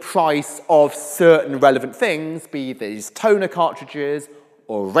the price of certain relevant things, be these toner cartridges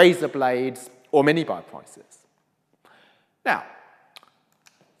or razor blades or minibar prices. Now,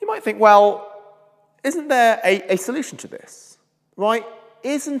 you might think, well, isn't there a solution to this, right?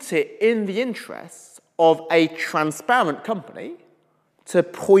 Isn't it in the interests of a transparent company to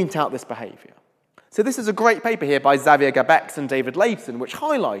point out this behaviour? So this is a great paper here by Xavier Gabex and David Leibson, which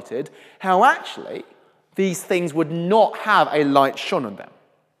highlighted how actually these things would not have a light shone on them.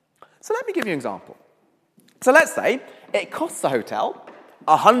 So let me give you an example. So let's say it costs a hotel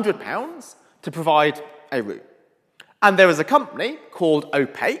 £100 to provide a room. And there is a company called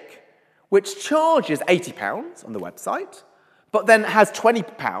Opaque, which charges £80 on the website, but then has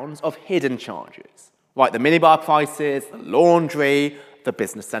 £20 of hidden charges, like the minibar prices, the laundry, the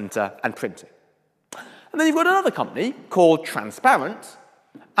business centre, and printing. And then you've got another company called Transparent,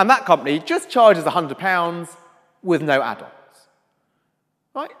 and that company just charges £100 with no add-ons.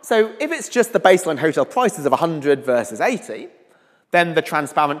 Right? So if it's just the baseline hotel prices of 100 versus 80, then the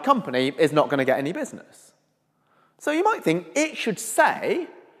transparent company is not going to get any business. So you might think it should say,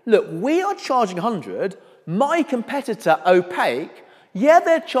 look, we are charging 100, my competitor Opaque, yeah,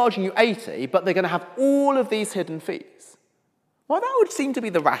 they're charging you 80, but they're going to have all of these hidden fees. Well, that would seem to be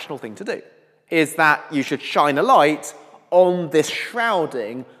the rational thing to do, is that you should shine a light on this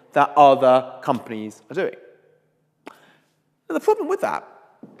shrouding that other companies are doing. Now, the problem with that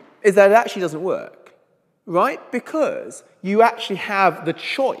is that it actually doesn't work, right? Because you actually have the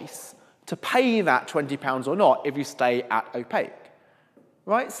choice to pay that £20 or not if you stay at Opaque,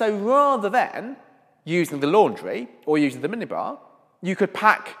 right? So rather than using the laundry or using the minibar, you could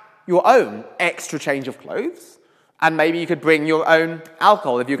pack your own extra change of clothes, and maybe you could bring your own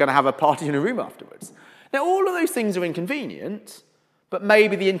alcohol if you're going to have a party in a room afterwards. Now, all of those things are inconvenient, but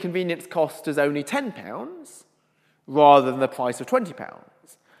maybe the inconvenience cost is only £10 rather than the price of £20.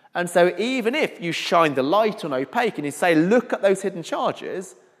 And so even if you shine the light on Opaque and you say, look at those hidden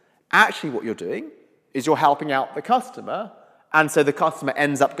charges, actually what you're doing is you're helping out the customer, and so the customer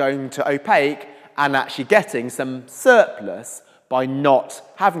ends up going to Opaque and actually getting some surplus by not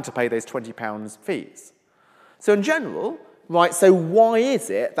having to pay those £20 fees. So in general, right, so why is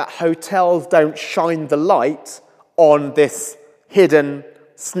it that hotels don't shine the light on this hidden,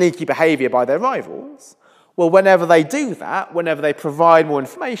 sneaky behaviour by their rivals? Well, whenever they do that, whenever they provide more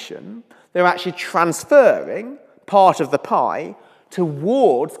information, they're actually transferring part of the pie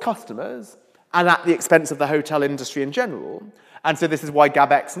towards customers and at the expense of the hotel industry in general. And so this is why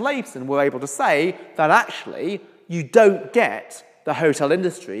Gabex and Leibson were able to say that actually you don't get the hotel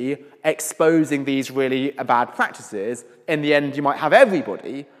industry exposing these really bad practices. In the end, you might have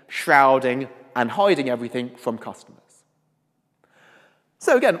everybody shrouding and hiding everything from customers.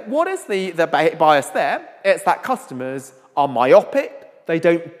 So again, what is the bias there? It's that customers are myopic. They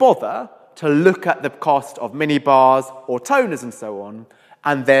don't bother to look at the cost of minibars or toners and so on,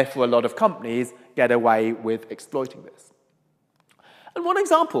 and therefore a lot of companies get away with exploiting this. And one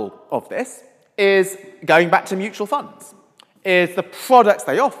example of this is going back to mutual funds, is the products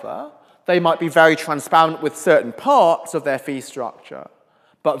they offer, they might be very transparent with certain parts of their fee structure,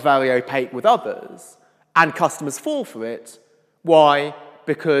 but very opaque with others, and customers fall for it. Why?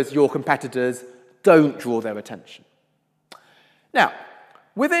 Because your competitors don't draw their attention. Now,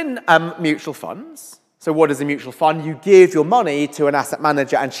 within mutual funds, so what is a mutual fund? You give your money to an asset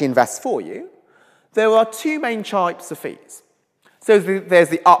manager and she invests for you. There are two main types of fees. So there's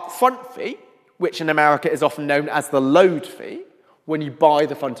the upfront fee, which in America is often known as the load fee, when you buy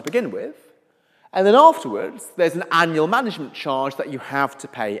the fund to begin with. And then afterwards, there's an annual management charge that you have to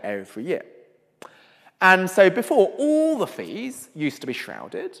pay every year. And so before, all the fees used to be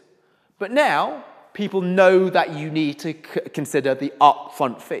shrouded, but now people know that you need to consider the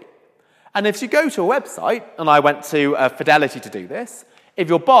upfront fee. And if you go to a website, and I went to Fidelity to do this, if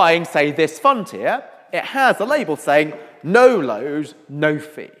you're buying, say, this fund here, it has a label saying, no load, no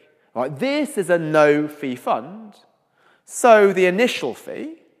fee. Right? This is a no-fee fund. So the initial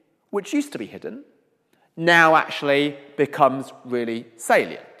fee, which used to be hidden, now actually becomes really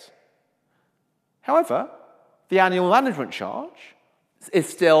salient. However, the annual management charge is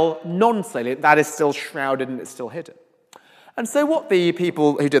still non-salient. That is still shrouded and it's still hidden. And so what the people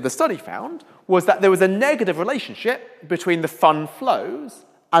who did the study found was that there was a negative relationship between the fund flows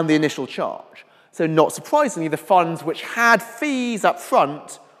and the initial charge. So not surprisingly, the funds which had fees up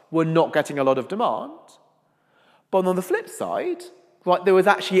front were not getting a lot of demand. But on the flip side, right, there was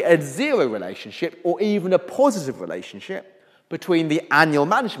actually a zero relationship or even a positive relationship between the annual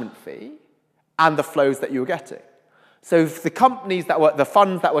management fee and the flows that you were getting. So the the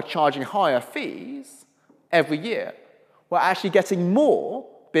funds that were charging higher fees every year were actually getting more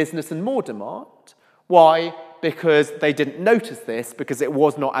business and more demand. Why? Because they didn't notice this because it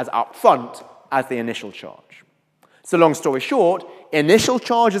was not as upfront as the initial charge. So long story short, initial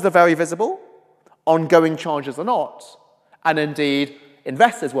charges are very visible, ongoing charges are not, and indeed,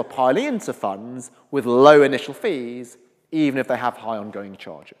 investors were piling into funds with low initial fees, even if they have high ongoing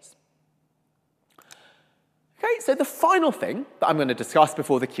charges. Okay, so the final thing that I'm going to discuss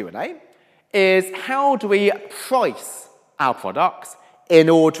before the Q&A is how do we price our products in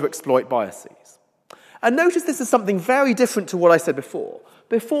order to exploit biases. And notice this is something very different to what I said before.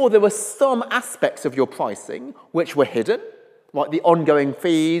 Before, there were some aspects of your pricing which were hidden, like the ongoing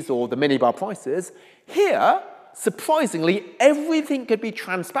fees or the minibar prices. Here, surprisingly, everything could be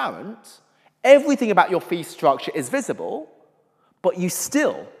transparent, everything about your fee structure is visible, but you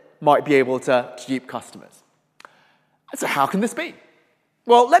still might be able to dupe customers. So how can this be?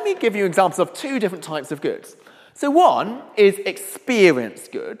 Well, let me give you examples of two different types of goods. So one is experience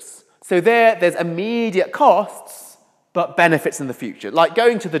goods. So there's immediate costs, but benefits in the future. Like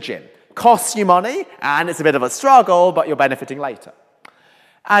going to the gym. Costs you money, and it's a bit of a struggle, but you're benefiting later.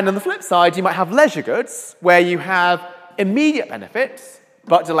 And on the flip side, you might have leisure goods, where you have immediate benefits,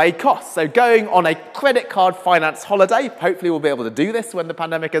 but delayed costs. So going on a credit card finance holiday, hopefully we'll be able to do this when the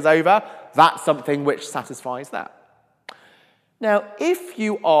pandemic is over, that's something which satisfies that. Now, if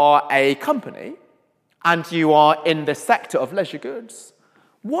you are a company and you are in the sector of leisure goods,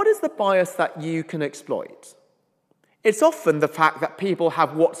 what is the bias that you can exploit? It's often the fact that people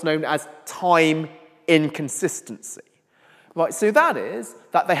have what's known as time inconsistency. Right, so that is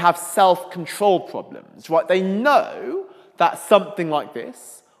that they have self-control problems. Right, they know that something like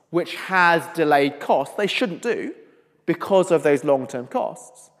this, which has delayed costs, they shouldn't do because of those long-term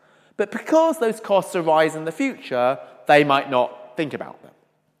costs. But because those costs arise in the future, they might not think about them.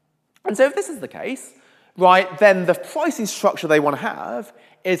 And so if this is the case, right, then the pricing structure they want to have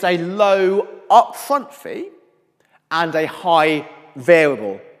is a low upfront fee and a high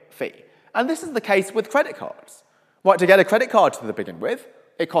variable fee. And this is the case with credit cards. Right, to get a credit card to begin with,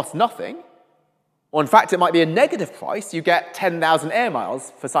 it costs nothing. Or in fact, it might be a negative price. You get 10,000 air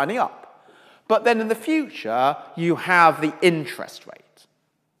miles for signing up. But then in the future, you have the interest rate.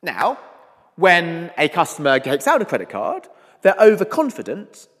 Now, when a customer takes out a credit card, they're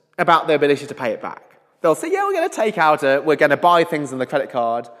overconfident about their ability to pay it back. They'll say, yeah, we're going to buy things on the credit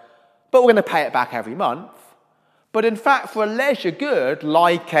card, but we're going to pay it back every month. But in fact, for a leisure good,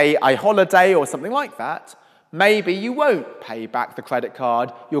 like a holiday or something like that, maybe you won't pay back the credit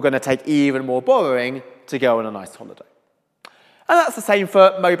card. You're going to take even more borrowing to go on a nice holiday. And that's the same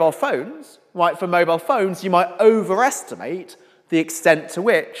for mobile phones. Right? For mobile phones, you might overestimate the extent to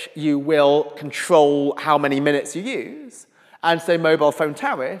which you will control how many minutes you use. And so mobile phone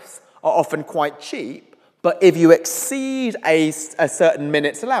tariffs are often quite cheap, but if you exceed a certain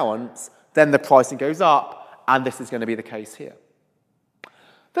minutes allowance, then the pricing goes up, and this is going to be the case here.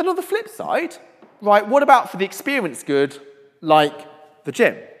 Then on the flip side, right, what about for the experience good, like the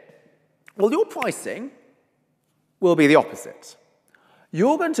gym? Well, your pricing will be the opposite.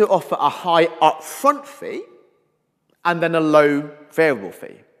 You're going to offer a high upfront fee and then a low variable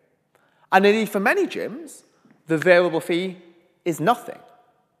fee. And indeed, for many gyms, the variable fee is nothing.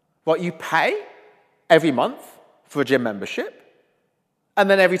 What you pay every month for a gym membership, and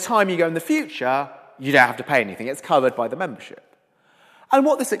then every time you go in the future, you don't have to pay anything. It's covered by the membership. And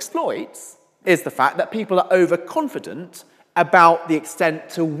what this exploits is the fact that people are overconfident about the extent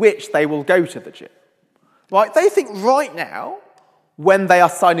to which they will go to the gym. Right? They think right now, when they are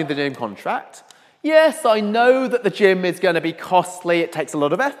signing the gym contract, yes, I know that the gym is going to be costly, it takes a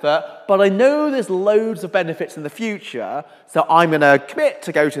lot of effort, but I know there's loads of benefits in the future, so I'm going to commit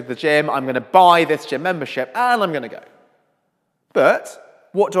to go to the gym, I'm going to buy this gym membership, and I'm going to go. But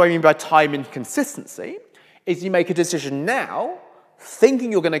what do I mean by time inconsistency? Is you make a decision now,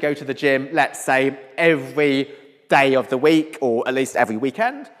 thinking you're going to go to the gym, let's say, every day of the week, or at least every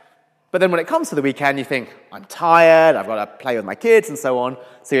weekend. But then when it comes to the weekend, you think, I'm tired, I've got to play with my kids, and so on,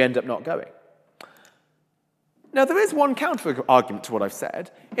 so you end up not going. Now, there is one counter-argument to what I've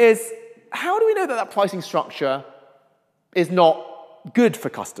said, is how do we know that that pricing structure is not good for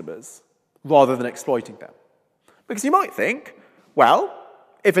customers rather than exploiting them? Because you might think, well,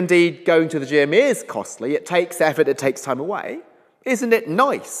 if indeed going to the gym is costly, it takes effort, it takes time away, isn't it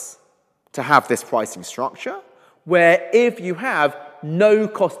nice to have this pricing structure where if you have no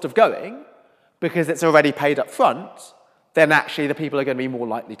cost of going because it's already paid up front, then actually the people are going to be more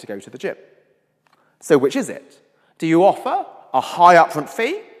likely to go to the gym. So which is it? Do you offer a high upfront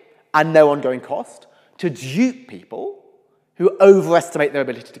fee and no ongoing cost to dupe people who overestimate their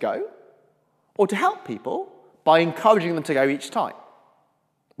ability to go, or to help people by encouraging them to go each time?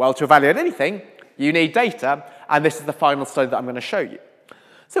 Well, to evaluate anything, you need data, and this is the final study that I'm going to show you.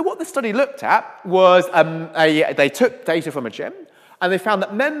 So what the study looked at was they took data from a gym, and they found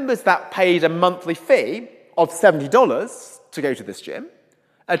that members that paid a monthly fee of $70 to go to this gym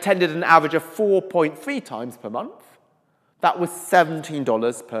attended an average of 4.3 times per month. That was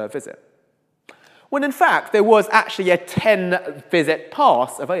 $17 per visit. When in fact, there was actually a 10-visit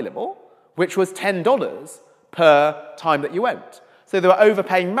pass available, which was $10 per time that you went. So they were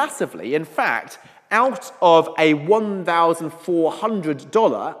overpaying massively. In fact, out of a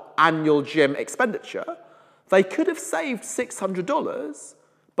 $1,400 annual gym expenditure, they could have saved $600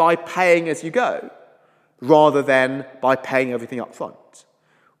 by paying as you go, rather than by paying everything up front.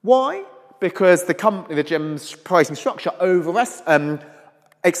 Why? Because the company, the gym's pricing structure,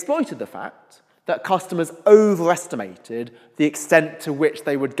 exploited the fact that customers overestimated the extent to which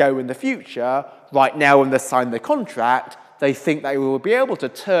they would go in the future. Right now, when they sign their contract, they think they will be able to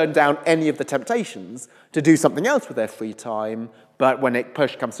turn down any of the temptations to do something else with their free time, but when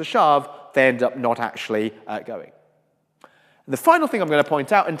push comes to shove, they end up not actually going. The final thing I'm going to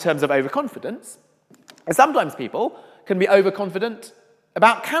point out in terms of overconfidence is sometimes people can be overconfident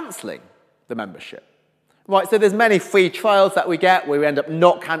about cancelling the membership. Right, so there's many free trials that we get where we end up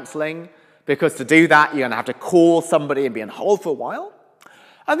not cancelling, because to do that, you're going to have to call somebody and be on hold for a while.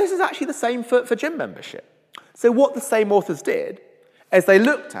 And this is actually the same for gym membership. So what the same authors did is they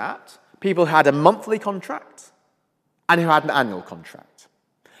looked at people who had a monthly contract and who had an annual contract.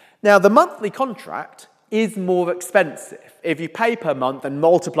 Now, the monthly contract is more expensive. If you pay per month and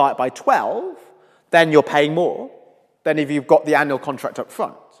multiply it by 12, then you're paying more than if you've got the annual contract up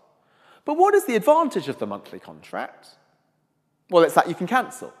front. But what is the advantage of the monthly contract? Well, it's that you can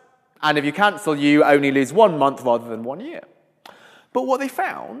cancel. And if you cancel, you only lose 1 month rather than 1 year. But what they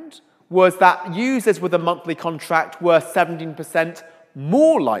found was that users with a monthly contract were 17%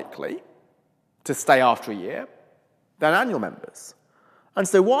 more likely to stay after a year than annual members. And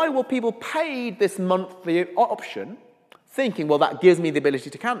so why were people paid this monthly option, thinking, well, that gives me the ability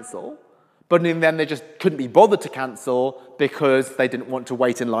to cancel, but then they just couldn't be bothered to cancel because they didn't want to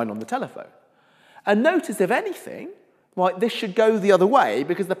wait in line on the telephone? And notice, if anything, right, this should go the other way,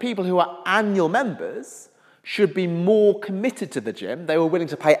 because the people who are annual members should be more committed to the gym. They were willing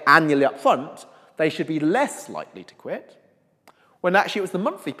to pay annually up front. They should be less likely to quit. When actually it was the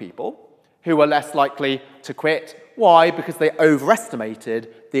monthly people who were less likely to quit. Why? Because they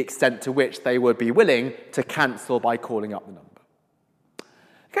overestimated the extent to which they would be willing to cancel by calling up the number.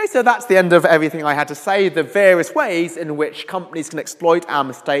 Okay, so that's the end of everything I had to say, the various ways in which companies can exploit our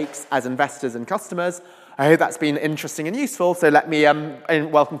mistakes as investors and customers. I hope that's been interesting and useful, so let me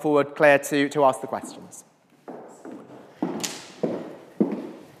welcome forward Claire to ask the questions.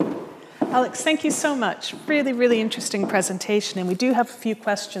 Alex, thank you so much. Really, really interesting presentation, and we do have a few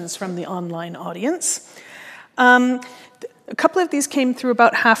questions from the online audience. A couple of these came through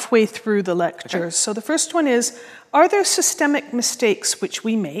about halfway through the lecture. Okay. So the first one is, are there systemic mistakes which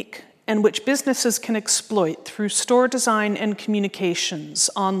we make and which businesses can exploit through store design and communications,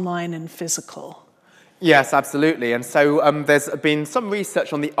 online and physical? Yes, absolutely. And so there's been some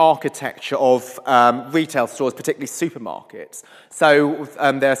research on the architecture of retail stores, particularly supermarkets. So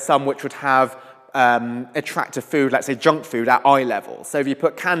there are some which would have attractive food, let's say junk food, at eye level. So if you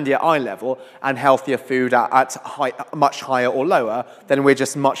put candy at eye level and healthier food at much higher or lower, then we're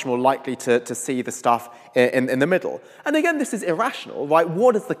just much more likely to see the stuff in the middle. And again, this is irrational, right?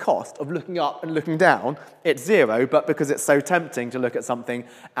 What is the cost of looking up and looking down? It's zero, but because it's so tempting to look at something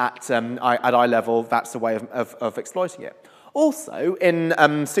at eye level, that's a way of exploiting it. Also, in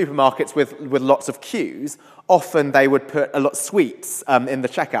supermarkets with lots of queues, often they would put a lot of sweets in the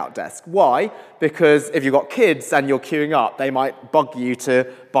checkout desk. Why? Because if you've got kids and you're queuing up, they might bug you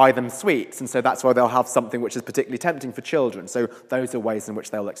to buy them sweets, and so that's why they'll have something which is particularly tempting for children. So those are ways in which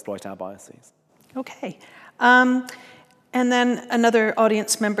they'll exploit our biases. Okay. And then another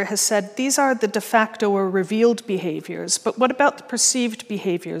audience member has said, these are the de facto or revealed behaviors, but what about the perceived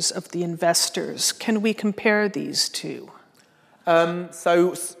behaviors of the investors? Can we compare these two?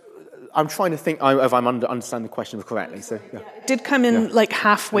 So I'm trying to think if I'm understanding the question correctly. So yeah. It did come in like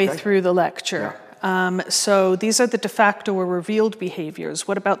halfway through the lecture. Yeah. So these are the de facto or revealed behaviors.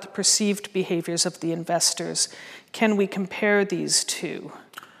 What about the perceived behaviors of the investors? Can we compare these two?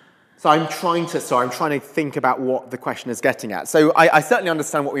 So I'm trying to think about what the question is getting at. So I certainly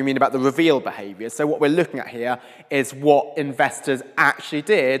understand what we mean about the revealed behaviour. So what we're looking at here is what investors actually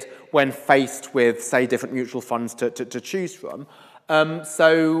did when faced with, say, different mutual funds to choose from.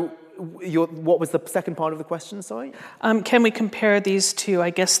 What was the second part of the question, sorry? Can we compare these two,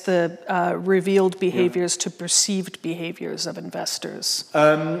 I guess, the revealed behaviours to perceived behaviours of investors?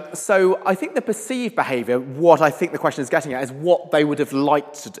 So I think the perceived behaviour, what I think the question is getting at, is what they would have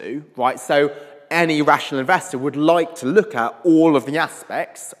liked to do, right? So any rational investor would like to look at all of the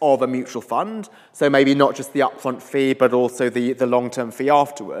aspects of a mutual fund, so maybe not just the upfront fee, but also the long-term fee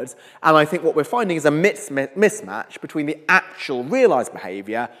afterwards. And I think what we're finding is a mismatch between the actual realised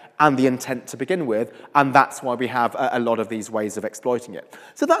behaviour and the intent to begin with, and that's why we have a lot of these ways of exploiting it.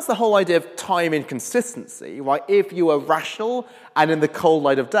 So that's the whole idea of time inconsistency, right? If you are rational and in the cold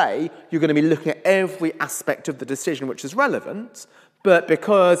light of day, you're going to be looking at every aspect of the decision which is relevant, but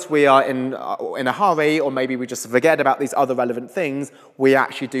because we are in a hurry, or maybe we just forget about these other relevant things, we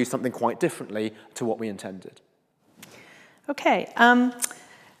actually do something quite differently to what we intended. Okay.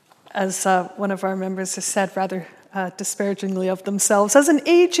 As one of our members has said rather disparagingly of themselves, as an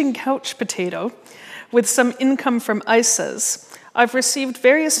aging couch potato with some income from ISAs, I've received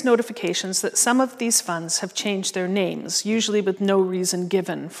various notifications that some of these funds have changed their names, usually with no reason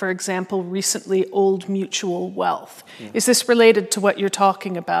given. For example, recently Old Mutual Wealth. Yeah. Is this related to what you're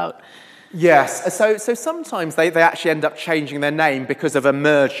talking about? Yes. So sometimes they actually end up changing their name because of a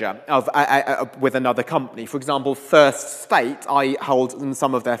merger with another company. For example, First State, I hold in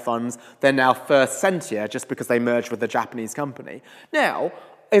some of their funds, they're now First Sentia just because they merged with a Japanese company. Now,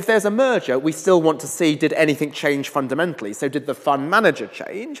 if there's a merger, we still want to see, did anything change fundamentally? So did the fund manager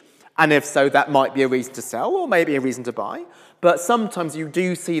change? And if so, that might be a reason to sell or maybe a reason to buy. But sometimes you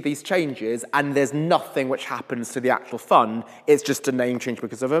do see these changes and there's nothing which happens to the actual fund. It's just a name change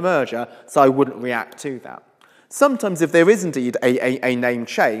because of a merger, so I wouldn't react to that. Sometimes if there is indeed a name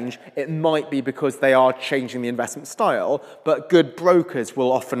change, it might be because they are changing the investment style, but good brokers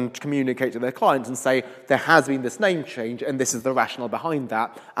will often communicate to their clients and say, there has been this name change and this is the rationale behind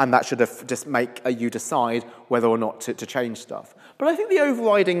that, and that should just make you decide whether or not to change stuff. But I think the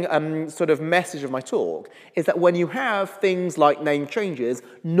overriding sort of message of my talk is that when you have things like name changes,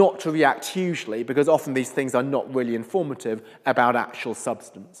 not to react hugely, because often these things are not really informative about actual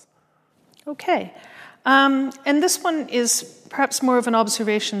substance. Okay. And this one is perhaps more of an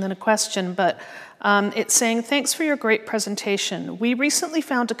observation than a question, but it's saying, thanks for your great presentation. We recently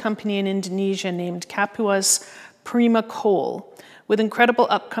found a company in Indonesia named Kapuas Prima Coal with incredible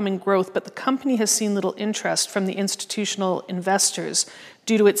upcoming growth, but the company has seen little interest from the institutional investors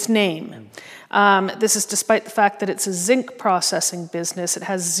due to its name. This is despite the fact that it's a zinc processing business. It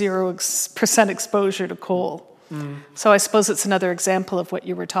has 0% exposure to coal. So I suppose it's another example of what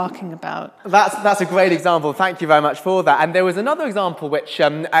you were talking about. That's a great example. Thank you very much for that. And there was another example which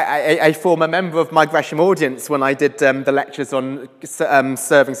a former member of my Gresham audience, when I did the lectures on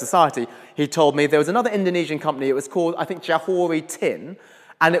serving society, he told me there was another Indonesian company. It was called, I think, Johari Tin.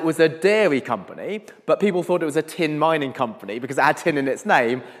 And it was a dairy company, but people thought it was a tin mining company because it had tin in its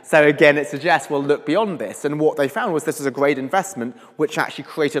name. So again, it suggests, well, look beyond this. And what they found was this was a great investment, which actually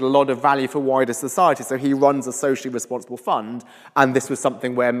created a lot of value for wider society. So he runs a socially responsible fund, and this was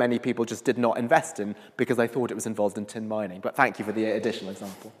something where many people just did not invest in because they thought it was involved in tin mining. But thank you for the additional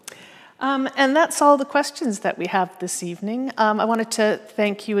example. And that's all the questions that we have this evening. I wanted to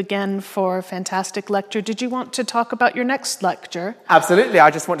thank you again for a fantastic lecture. Did you want to talk about your next lecture? Absolutely.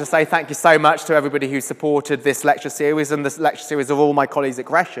 I just want to say thank you so much to everybody who supported this lecture series and this lecture series of all my colleagues at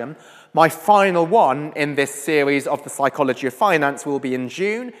Gresham. My final one in this series of the Psychology of Finance will be in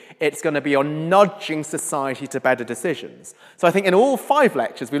June. It's going to be on nudging society to better decisions. So I think in all 5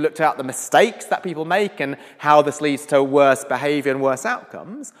 lectures, we looked at the mistakes that people make and how this leads to worse behaviour and worse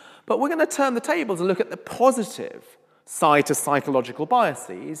outcomes. But we're going to turn the tables and look at the positive side to psychological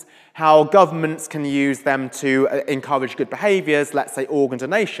biases, how governments can use them to encourage good behaviours, let's say organ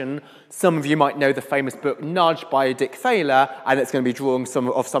donation. Some of you might know the famous book Nudge by Dick Thaler, and it's going to be drawing some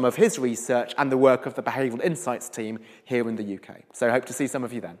of his research and the work of the Behavioural Insights team here in the UK. So I hope to see some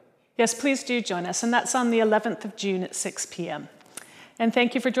of you then. Yes, please do join us, and that's on the 11th of June at 6 p.m. And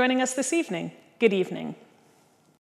thank you for joining us this evening. Good evening.